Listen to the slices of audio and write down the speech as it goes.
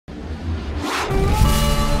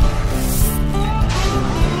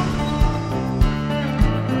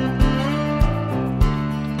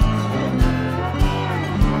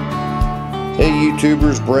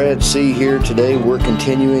YouTubers, Brad C. here. Today we're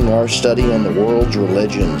continuing our study on the world's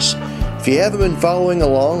religions. If you haven't been following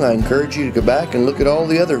along, I encourage you to go back and look at all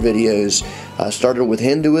the other videos. I started with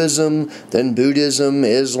Hinduism, then Buddhism,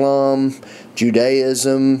 Islam,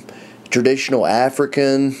 Judaism, traditional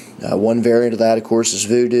African. One variant of that, of course, is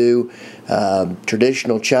Voodoo.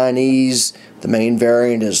 Traditional Chinese, the main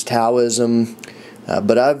variant is Taoism.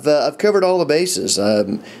 But I've covered all the bases.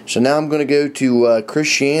 So now I'm going to go to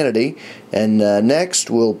Christianity, and next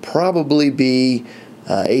will probably be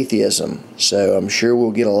Atheism. So I'm sure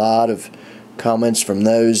we'll get a lot of comments from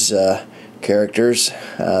those characters.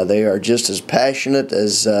 They are just as passionate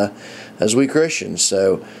as we Christians.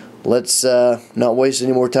 So let's not waste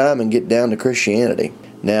any more time and get down to Christianity.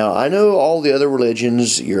 Now, I know all the other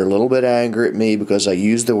religions, you're a little bit angry at me because I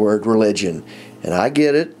use the word religion. And I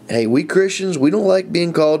get it. Hey, we Christians, we don't like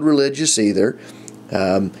being called religious either.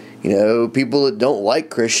 People that don't like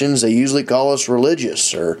Christians, they usually call us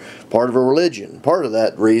religious or part of a religion. Part of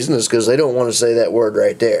that reason is because they don't want to say that word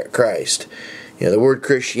right there, Christ. The word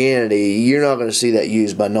Christianity, you're not going to see that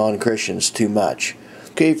used by non-Christians too much.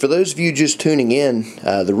 Okay, for those of you just tuning in,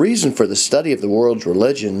 the reason for the study of the world's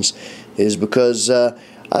religions is because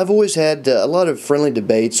I've always had a lot of friendly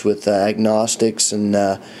debates with agnostics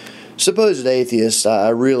and supposed atheists. I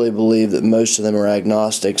really believe that most of them are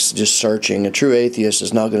agnostics, just searching. A true atheist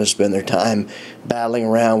is not going to spend their time battling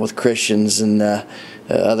around with Christians and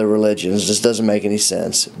other religions. It just doesn't make any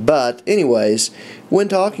sense. But anyways, when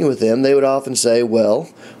talking with them, they would often say, well,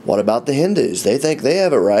 what about the Hindus? They think they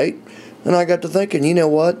have it right. And I got to thinking, you know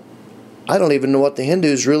what? I don't even know what the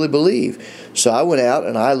Hindus really believe. So I went out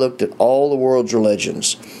and I looked at all the world's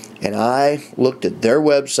religions. And I looked at their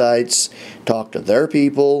websites, talked to their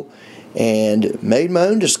people, and made my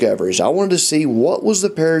own discoveries. I wanted to see what was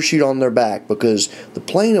the parachute on their back, because the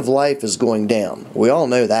plane of life is going down. We all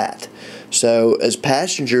know that. So as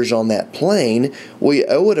passengers on that plane, we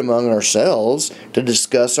owe it among ourselves to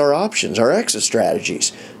discuss our options, our exit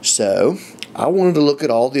strategies. So I wanted to look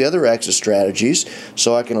at all the other exit strategies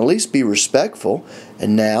so I can at least be respectful.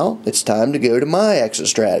 And now it's time to go to my exit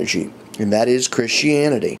strategy, and that is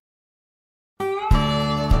Christianity.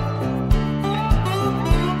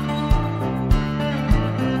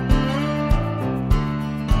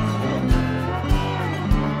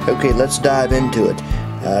 Okay, let's dive into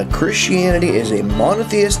it. Christianity is a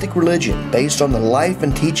monotheistic religion based on the life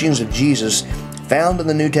and teachings of Jesus found in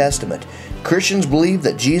the New Testament. Christians believe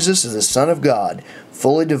that Jesus is the Son of God,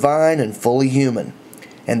 fully divine and fully human,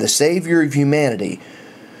 and the Savior of humanity,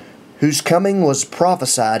 whose coming was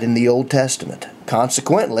prophesied in the Old Testament.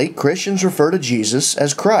 Consequently, Christians refer to Jesus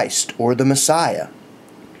as Christ, or the Messiah.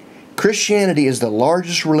 Christianity is the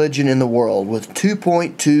largest religion in the world with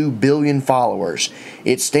 2.2 billion followers.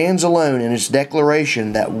 It stands alone in its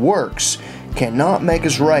declaration that works cannot make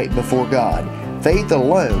us right before God. Faith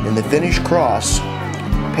alone in the finished cross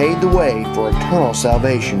paid the way for eternal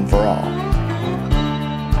salvation for all.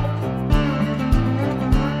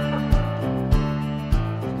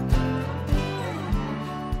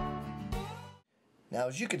 Now,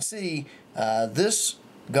 as you can see, this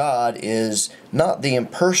God is not the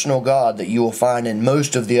impersonal God that you will find in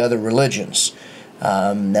most of the other religions.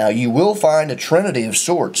 Now, you will find a trinity of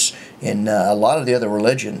sorts in a lot of the other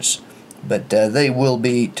religions, but they will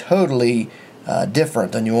be totally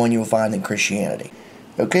different than the one you will find in Christianity.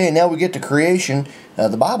 Okay, now we get to creation.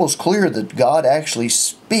 The Bible's clear that God actually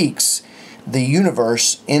speaks the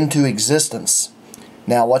universe into existence.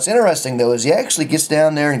 Now, what's interesting, though, is he actually gets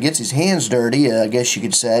down there and gets his hands dirty, I guess you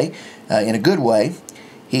could say, in a good way.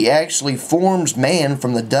 He actually forms man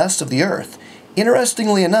from the dust of the earth.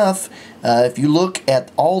 Interestingly enough, if you look at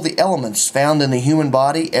all the elements found in the human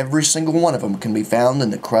body, every single one of them can be found in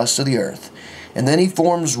the crust of the earth. And then he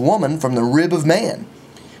forms woman from the rib of man.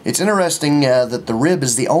 It's interesting that the rib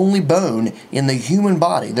is the only bone in the human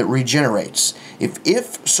body that regenerates,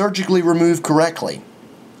 if surgically removed correctly.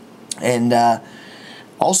 And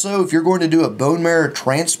also, if you're going to do a bone marrow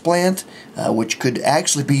transplant, which could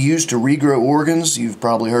actually be used to regrow organs, you've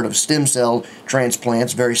probably heard of stem cell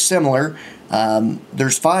transplants, very similar.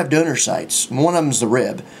 There's 5 donor sites. One of them is the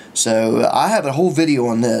rib. So I have a whole video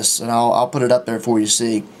on this, and I'll put it up there for you to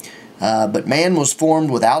see. But man was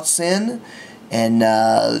formed without sin,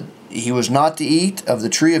 and he was not to eat of the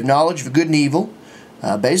tree of knowledge of good and evil.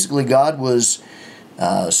 Basically, God was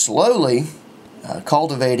slowly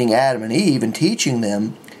cultivating Adam and Eve and teaching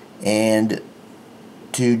them, and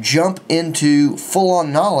to jump into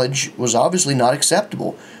full-on knowledge was obviously not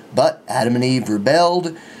acceptable. But Adam and Eve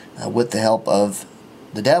rebelled with the help of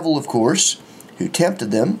the devil, of course, who tempted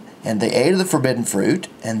them, and they ate of the forbidden fruit,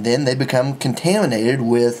 and then they become contaminated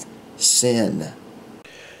with sin.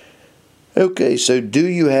 Okay, so do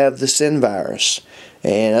you have the sin virus?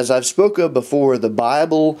 And as I've spoke of before, the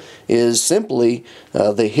Bible is simply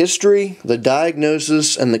the history, the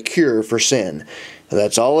diagnosis, and the cure for sin.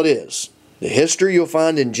 That's all it is. The history you'll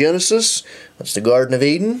find in Genesis, that's the Garden of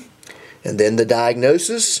Eden. And then the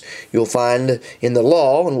diagnosis you'll find in the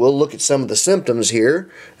law, and we'll look at some of the symptoms here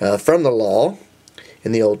from the law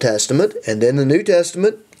in the Old Testament. And then the New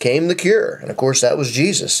Testament came the cure. And of course that was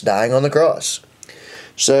Jesus dying on the cross.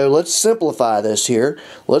 So let's simplify this here.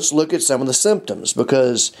 Let's look at some of the symptoms,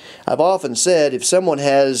 because I've often said if someone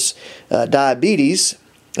has diabetes,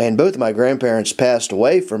 and both of my grandparents passed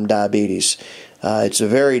away from diabetes, it's a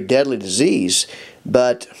very deadly disease,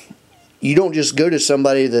 but you don't just go to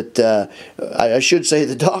somebody that, I should say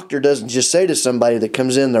the doctor doesn't just say to somebody that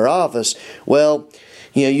comes in their office, well,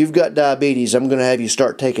 you know, you've got diabetes, I'm going to have you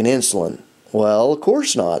start taking insulin. Well, of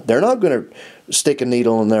course not. They're not going to stick a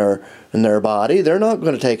needle in their body. They're not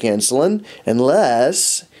going to take insulin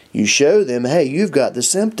unless you show them, hey, you've got the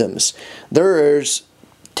symptoms. There's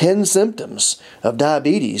 10 symptoms of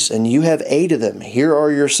diabetes, and you have 8 of them. Here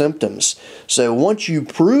are your symptoms. So once you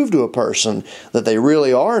prove to a person that they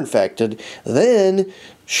really are infected, then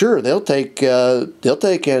sure, they'll take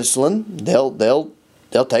insulin.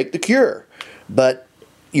 They'll take the cure. But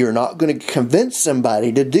you're not going to convince somebody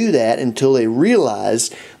to do that until they realize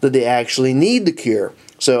that they actually need the cure.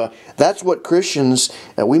 So that's what Christians,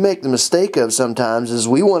 we make the mistake of sometimes, is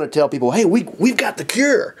we want to tell people, hey, we've got the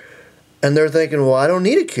cure. And they're thinking, well, I don't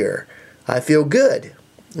need a cure. I feel good.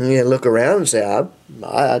 And you look around and say, I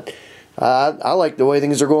like the way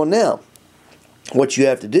things are going now. What you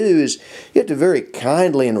have to do is you have to very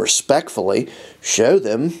kindly and respectfully show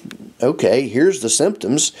them, okay, here's the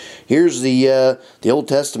symptoms. Here's the Old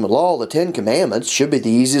Testament law, the 10 Commandments. Should be the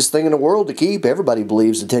easiest thing in the world to keep. Everybody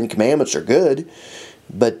believes the 10 Commandments are good.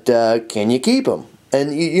 But can you keep them?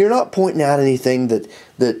 And you're not pointing out anything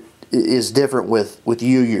that is different with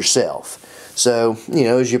you yourself. So, you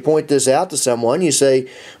know, as you point this out to someone, you say,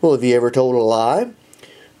 well, have you ever told a lie?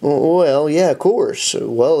 Well, yeah, of course.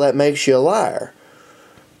 Well, that makes you a liar.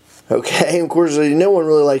 Okay, of course, no one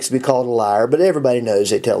really likes to be called a liar, but everybody knows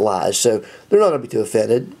they tell lies, so they're not going to be too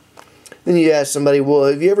offended. Then you ask somebody, well,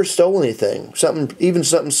 have you ever stolen anything? Even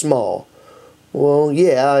something small? Well,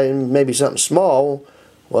 yeah, maybe something small.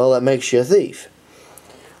 Well, that makes you a thief.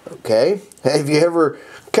 Okay, have you ever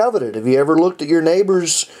coveted? Have you ever looked at your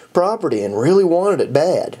neighbor's property and really wanted it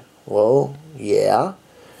bad? Well, yeah.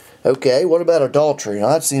 Okay, what about adultery? Now,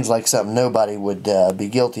 that seems like something nobody would be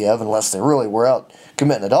guilty of unless they really were out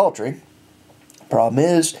committing adultery. Problem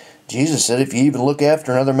is, Jesus said if you even look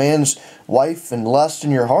after another man's wife and lust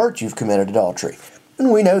in your heart, you've committed adultery.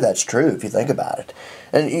 And we know that's true if you think about it.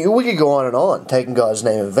 And we could go on, taking God's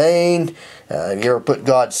name in vain. Have you ever put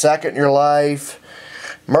God second in your life?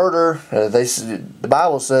 Murder. The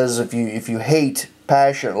Bible says if you hate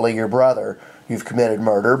passionately your brother, you've committed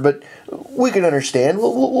murder. But we can understand.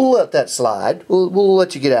 We'll let that slide. We'll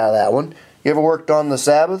let you get out of that one. You ever worked on the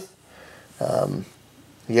Sabbath?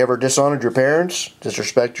 You ever dishonored your parents?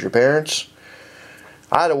 Disrespected your parents?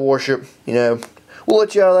 Idol worship, you know, we'll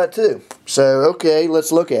let you out of that too. So, okay,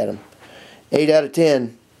 let's look at them. 8 out of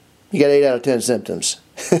 10. You got 8 out of 10 symptoms.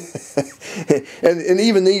 and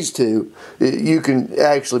even these two, you can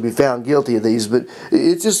actually be found guilty of these, but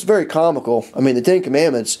it's just very comical. I mean, the 10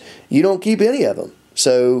 Commandments, you don't keep any of them.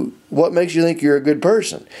 So what makes you think you're a good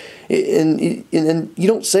person? And you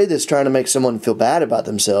don't say this trying to make someone feel bad about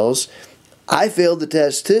themselves. I failed the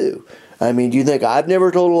test too. I mean, do you think I've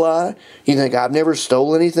never told a lie? You think I've never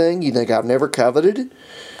stole anything? You think I've never coveted?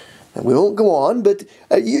 And we won't go on, but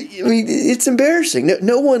I mean, it's embarrassing.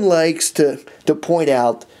 No one likes to point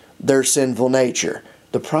out their sinful nature.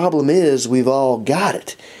 The problem is we've all got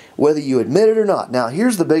it, whether you admit it or not. Now,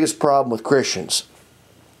 here's the biggest problem with Christians.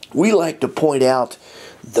 We like to point out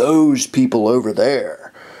those people over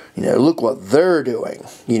there. You know, look what they're doing.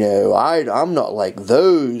 You know, I'm not like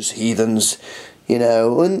those heathens. You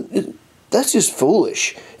know, and that's just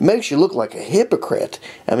foolish. It makes you look like a hypocrite.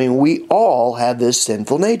 I mean, we all have this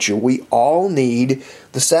sinful nature. We all need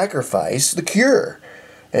the sacrifice, the cure.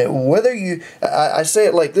 And whether I say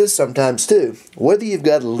it like this sometimes too. Whether you've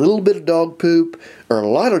got a little bit of dog poop or a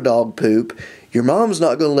lot of dog poop, your mom's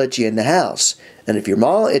not going to let you in the house. And if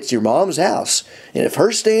it's your mom's house. And if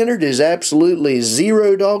her standard is absolutely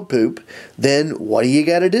 0 dog poop, then what do you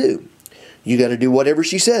got to do? You got to do whatever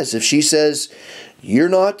she says. If she says, you're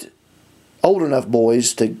not old enough,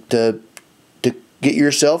 boys, to get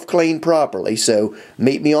yourself cleaned properly, so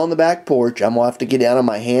meet me on the back porch. I'm going to have to get down on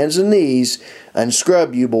my hands and knees and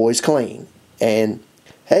scrub you boys clean. And,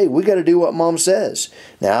 hey, we got to do what Mom says.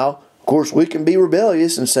 Now, Of course, we can be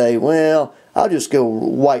rebellious and say, well, I'll just go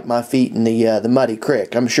wipe my feet in the muddy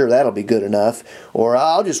creek. I'm sure that'll be good enough. Or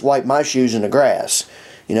I'll just wipe my shoes in the grass.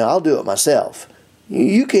 I'll do it myself.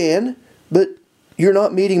 You can, but you're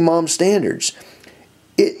not meeting Mom's standards.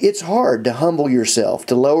 It's hard to humble yourself,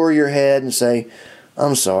 to lower your head and say,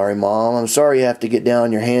 I'm sorry, Mom. I'm sorry you have to get down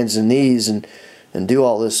on your hands and knees and do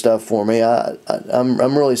all this stuff for me.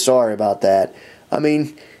 I'm really sorry about that.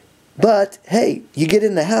 But hey, you get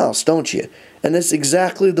in the house, don't you? And that's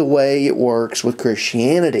exactly the way it works with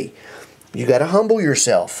Christianity. You got to humble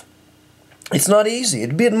yourself. It's not easy.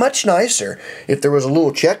 It'd be much nicer if there was a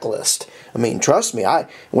little checklist. Trust me.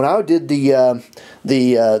 When I did the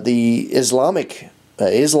Islam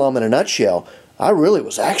in a nutshell, I really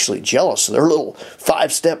was actually jealous of their little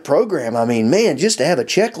 5-step program. Man, just to have a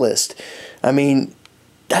checklist.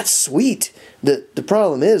 That's sweet. The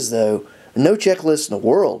problem is, though, no checklist in the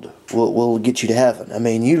world will get you to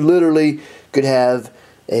heaven. You literally could have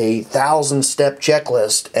a 1,000-step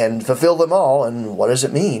checklist and fulfill them all, and what does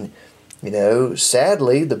it mean?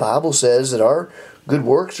 Sadly, the Bible says that our good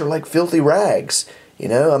works are like filthy rags.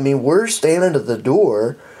 We're standing at the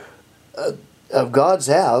door of God's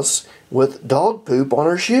house with dog poop on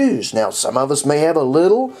our shoes. Now, some of us may have a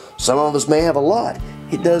little, some of us may have a lot.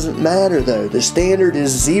 It doesn't matter, though. The standard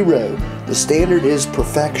is 0. The standard is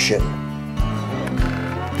perfection.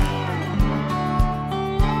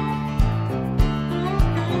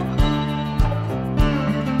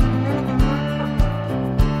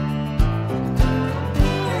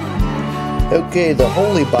 Okay, the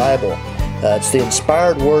Holy Bible, it's the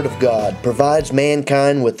inspired Word of God, provides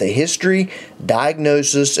mankind with the history,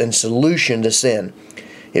 diagnosis, and solution to sin.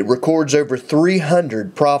 It records over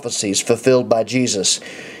 300 prophecies fulfilled by Jesus.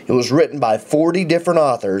 It was written by 40 different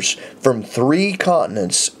authors from 3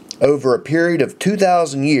 continents over a period of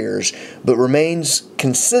 2,000 years, but remains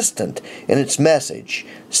consistent in its message.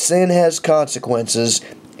 Sin has consequences,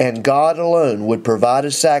 and God alone would provide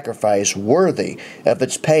a sacrifice worthy of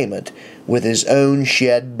its payment with His own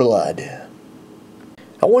shed blood.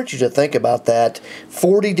 I want you to think about that.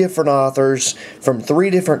 40 different authors from 3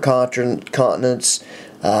 different continents,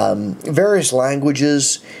 various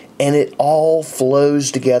languages, and it all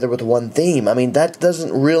flows together with one theme. That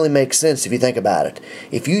doesn't really make sense if you think about it.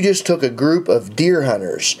 If you just took a group of deer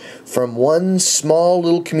hunters from one small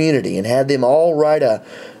little community and had them all write a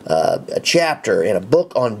chapter in a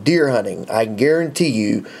book on deer hunting, I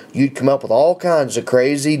guarantee you'd come up with all kinds of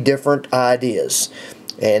crazy different ideas,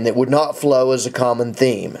 and it would not flow as a common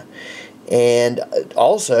theme. And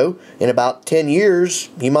also, in about 10 years,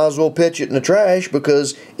 you might as well pitch it in the trash,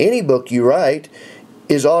 because any book you write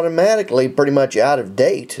is automatically pretty much out of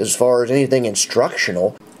date as far as anything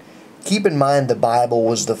instructional. Keep in mind the Bible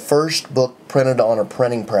was the first book printed on a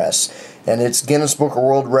printing press, and it's Guinness Book of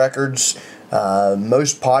World Records,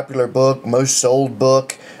 most popular book, most sold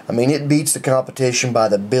book. It beats the competition by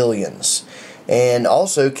the billions. And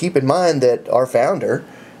also keep in mind that our founder,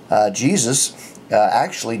 Jesus,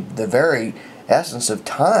 actually the very essence of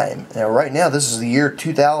time. Now, right now, this is the year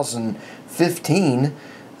 2015,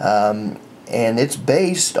 and it's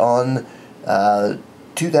based on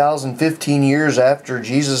 2015 years after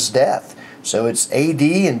Jesus' death. So it's AD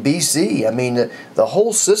and BC. The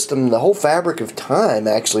whole system, the whole fabric of time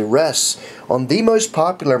actually rests on the most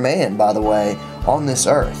popular man, by the way, on this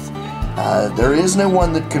earth. There is no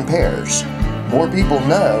one that compares. More people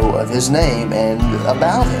know of his name and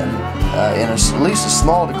about him in at least a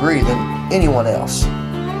small degree than anyone else.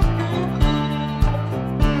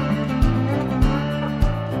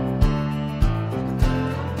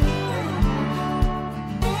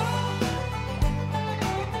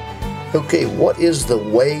 Okay, what is the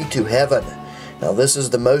way to heaven? Now, this is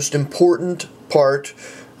the most important part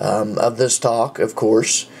of this talk, of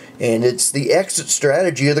course, and it's the exit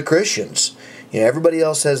strategy of the Christians. Everybody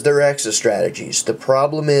else has their exit strategies. The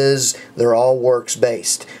problem is they're all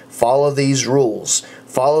works-based. Follow these rules.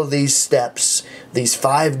 Follow these steps. These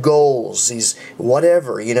 5 goals. These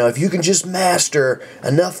whatever. If you can just master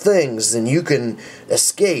enough things, then you can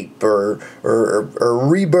escape or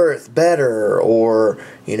rebirth better, or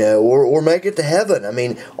make it to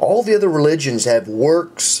heaven. All the other religions have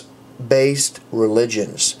works-based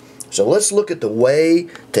religions. So let's look at the way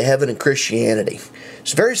to heaven in Christianity.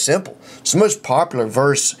 It's very simple. It's the most popular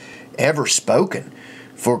verse ever spoken.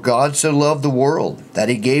 For God so loved the world, that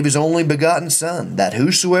He gave His only begotten Son, that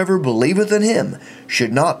whosoever believeth in Him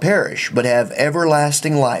should not perish, but have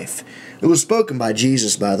everlasting life. It was spoken by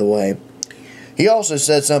Jesus, by the way. He also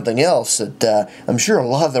said something else that I'm sure a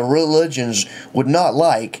lot of the religions would not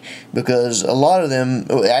like, because a lot of them,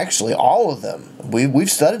 actually all of them, we've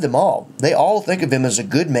studied them all. They all think of him as a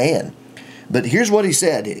good man. But here's what he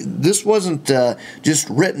said. This wasn't just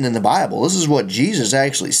written in the Bible. This is what Jesus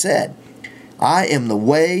actually said. I am the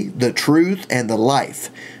way, the truth, and the life.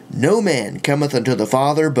 No man cometh unto the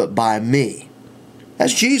Father but by me.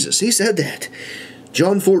 That's Jesus. He said that.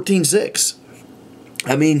 John 14:6.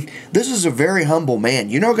 I mean, this is a very humble man.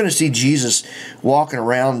 You're not going to see Jesus walking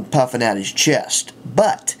around puffing out his chest.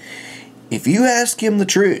 But if you ask him the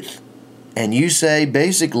truth, and you say,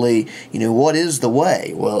 basically, what is the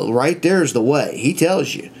way? Well, right there's the way. He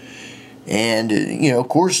tells you. And, of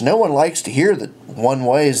course, no one likes to hear that one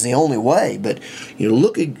way is the only way. But,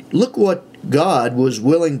 look what God was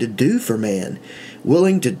willing to do for man.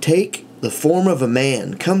 Willing to take the form of a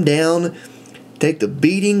man, come down, take the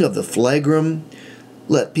beating of the flagrum,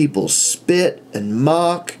 let people spit and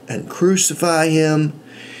mock and crucify him.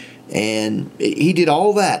 And he did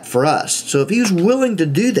all that for us. So if he was willing to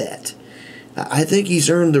do that, I think he's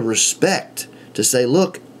earned the respect to say,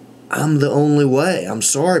 look, I'm the only way. I'm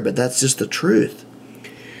sorry, but that's just the truth.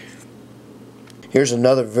 Here's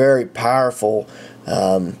another very powerful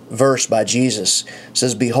verse by Jesus. It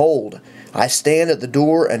says, Behold, I stand at the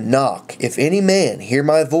door and knock. If any man hear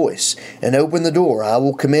my voice and open the door, I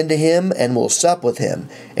will come into him and will sup with him,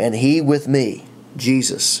 and he with me.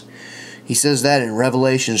 Jesus. He says that in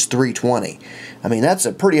Revelations 3:20. I mean, that's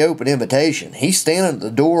a pretty open invitation. He's standing at the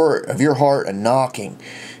door of your heart and knocking.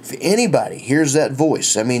 If anybody hears that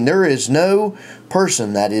voice, I mean, there is no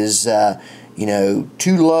person that is,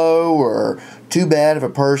 too low or too bad of a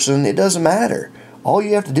person. It doesn't matter. All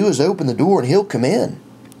you have to do is open the door and he'll come in.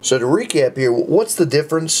 So to recap here, what's the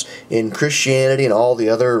difference in Christianity and all the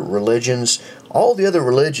other religions? All the other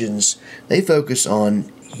religions, they focus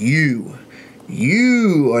on you.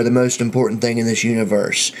 You are the most important thing in this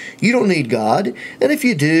universe. You don't need God. And if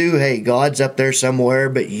you do, hey, God's up there somewhere,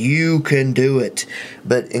 but you can do it.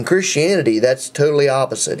 But in Christianity, that's totally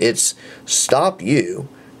opposite. It's stop you.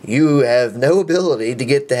 You have no ability to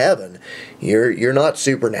get to heaven. You're not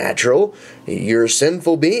supernatural. You're a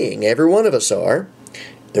sinful being. Every one of us are.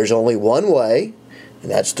 There's only one way, and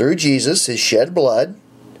that's through Jesus, His shed blood.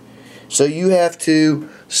 So you have to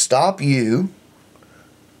stop you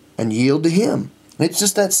and yield to Him. It's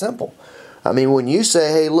just that simple. I mean, when you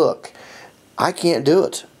say, hey, look, I can't do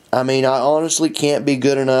it. I mean, I honestly can't be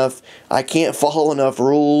good enough. I can't follow enough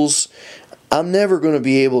rules. I'm never going to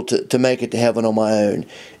be able to make it to heaven on my own.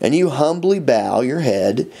 And you humbly bow your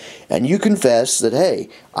head and you confess that, hey,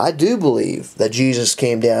 I do believe that Jesus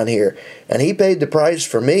came down here and He paid the price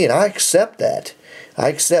for me, and I accept that. I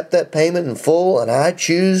accept that payment in full, and I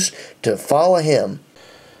choose to follow Him.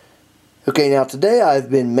 Okay, now today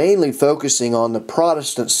I've been mainly focusing on the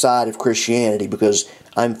Protestant side of Christianity because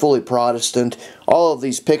I'm fully Protestant. All of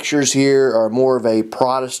these pictures here are more of a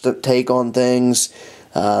Protestant take on things.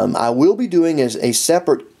 I will be doing a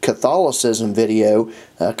separate Catholicism video,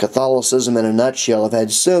 Catholicism in a nutshell. I've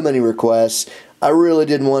had so many requests. I really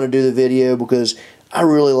didn't want to do the video because I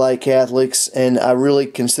really like Catholics and I really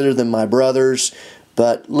consider them my brothers.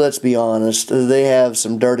 But let's be honest, they have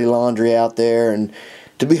some dirty laundry out there, and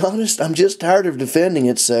to be honest, I'm just tired of defending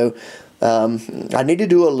it, so I need to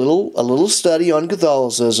do a little study on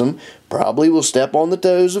Catholicism. Probably will step on the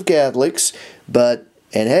toes of Catholics,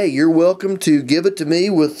 and hey, you're welcome to give it to me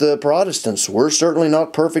with the Protestants. We're certainly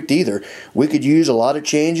not perfect either. We could use a lot of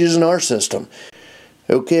changes in our system.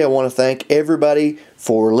 Okay, I want to thank everybody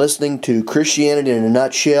for listening to Christianity in a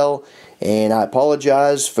Nutshell, and I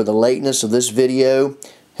apologize for the lateness of this video.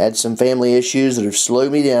 Had some family issues that have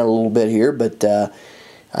slowed me down a little bit here, but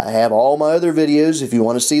I have all my other videos if you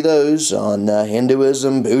want to see those on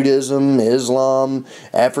Hinduism, Buddhism, Islam,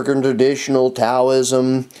 African traditional,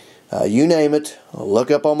 Taoism, you name it.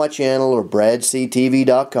 Look up on my channel or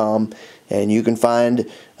bradctv.com and you can find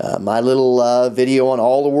my little video on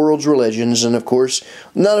all the world's religions. And of course,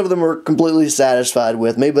 none of them are completely satisfied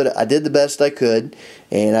with me, but I did the best I could,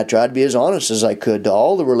 and I tried to be as honest as I could to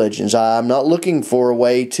all the religions. I'm not looking for a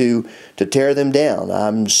way to tear them down.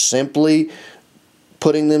 I'm simply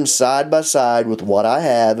putting them side by side with what I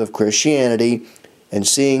have of Christianity and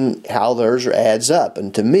seeing how theirs adds up.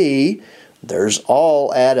 And to me, theirs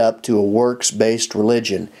all add up to a works-based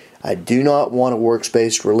religion. I do not want a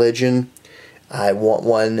works-based religion. I want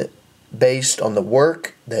one based on the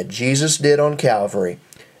work that Jesus did on Calvary.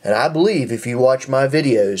 And I believe if you watch my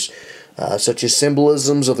videos, such as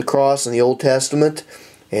symbolisms of the cross in the Old Testament,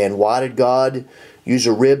 and why did God use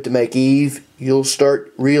a rib to make Eve, you'll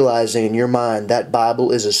start realizing in your mind that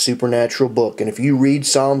Bible is a supernatural book. And if you read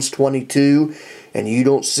Psalms 22 and you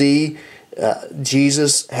don't see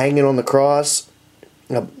Jesus hanging on the cross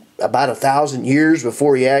about 1,000 years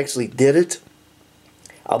before he actually did it,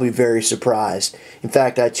 I'll be very surprised. In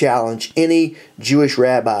fact, I challenge any Jewish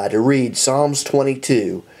rabbi to read Psalms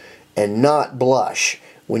 22 and not blush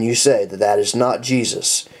when you say that that is not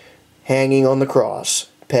Jesus hanging on the cross,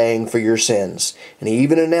 paying for your sins. And he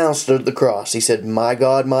even announced it at the cross. He said, my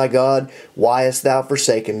God, why hast thou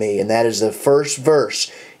forsaken me? And that is the first verse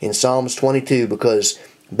in Psalms 22, because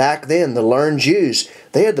back then, the learned Jews,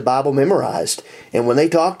 they had the Bible memorized. And when they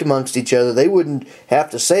talked amongst each other, they wouldn't have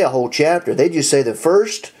to say a whole chapter. They'd just say the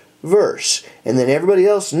first verse. And then everybody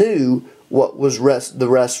else knew what was the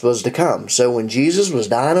rest was to come. So when Jesus was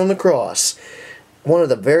dying on the cross, one of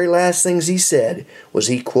the very last things he said was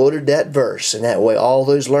he quoted that verse. And that way all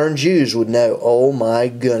those learned Jews would know, oh my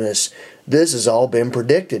goodness, this has all been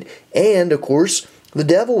predicted. And, of course, the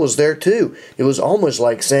devil was there too. It was almost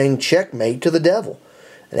like saying checkmate to the devil.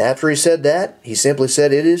 And after he said that, he simply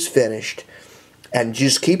said, it is finished. And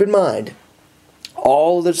just keep in mind,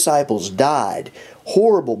 all the disciples died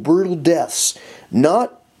horrible, brutal deaths,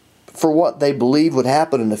 not for what they believe would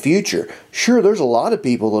happen in the future. Sure, there's a lot of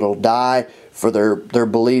people that'll die for their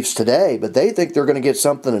beliefs today, but they think they're going to get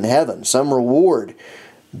something in heaven, some reward.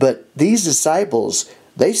 But these disciples,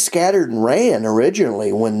 they scattered and ran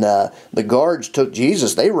originally when the guards took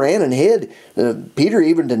Jesus. They ran and hid. Peter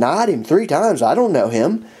even denied him 3 times. I don't know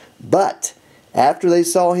him. But after they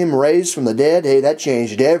saw him raised from the dead, hey, that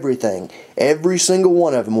changed everything. Every single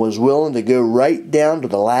one of them was willing to go right down to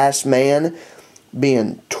the last man,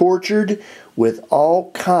 being tortured with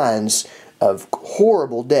all kinds of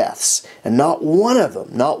horrible deaths. And not one of them,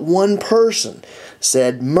 not one person,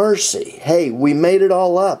 said, mercy, hey, we made it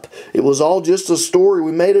all up. It was all just a story.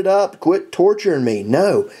 We made it up. Quit torturing me.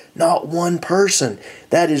 No, not one person.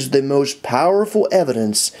 That is the most powerful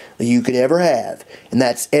evidence that you could ever have. And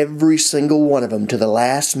that's every single one of them, to the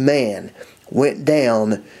last man, went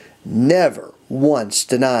down, never once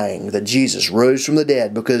denying that Jesus rose from the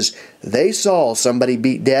dead, because they saw somebody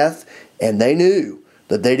beat death and they knew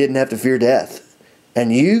that they didn't have to fear death.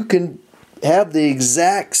 And you can have the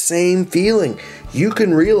exact same feeling. You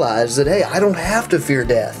can realize that, hey, I don't have to fear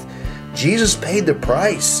death. Jesus paid the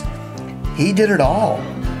price. He did it all.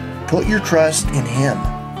 Put your trust in Him.